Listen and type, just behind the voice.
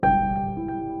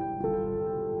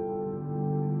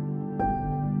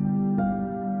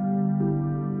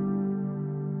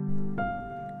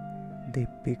They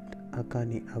picked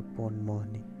Akani up one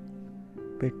morning,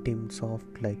 picked him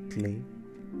soft like clay,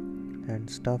 and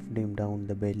stuffed him down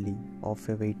the belly of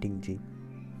a waiting jeep.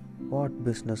 What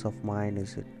business of mine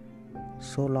is it?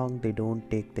 So long they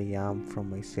don't take the yam from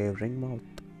my savoring mouth.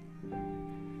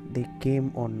 They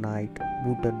came on night,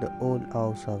 booted the whole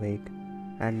house awake,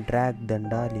 and dragged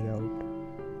Dandali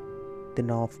out,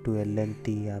 then off to a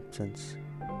lengthy absence.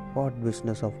 What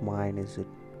business of mine is it?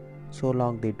 So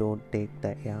long they don't take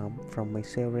the yam from my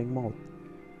savoring mouth.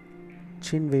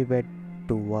 Chinwe went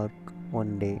to work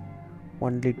one day,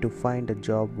 only to find a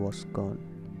job was gone.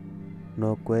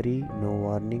 No query, no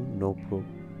warning, no proof.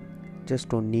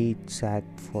 Just a neat sack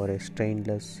for a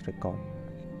stainless record.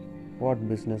 What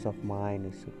business of mine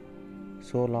is it?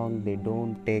 So long they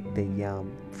don't take the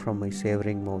yam from my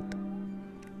savoring mouth.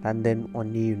 And then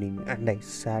one evening, and I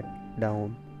sat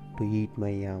down to eat my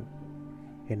yam.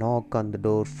 A knock on the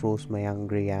door froze my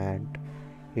hungry hand.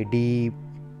 A deep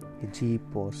jeep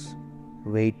was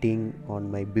waiting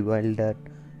on my bewildered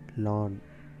lawn,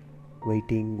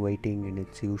 waiting in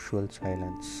its usual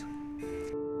silence.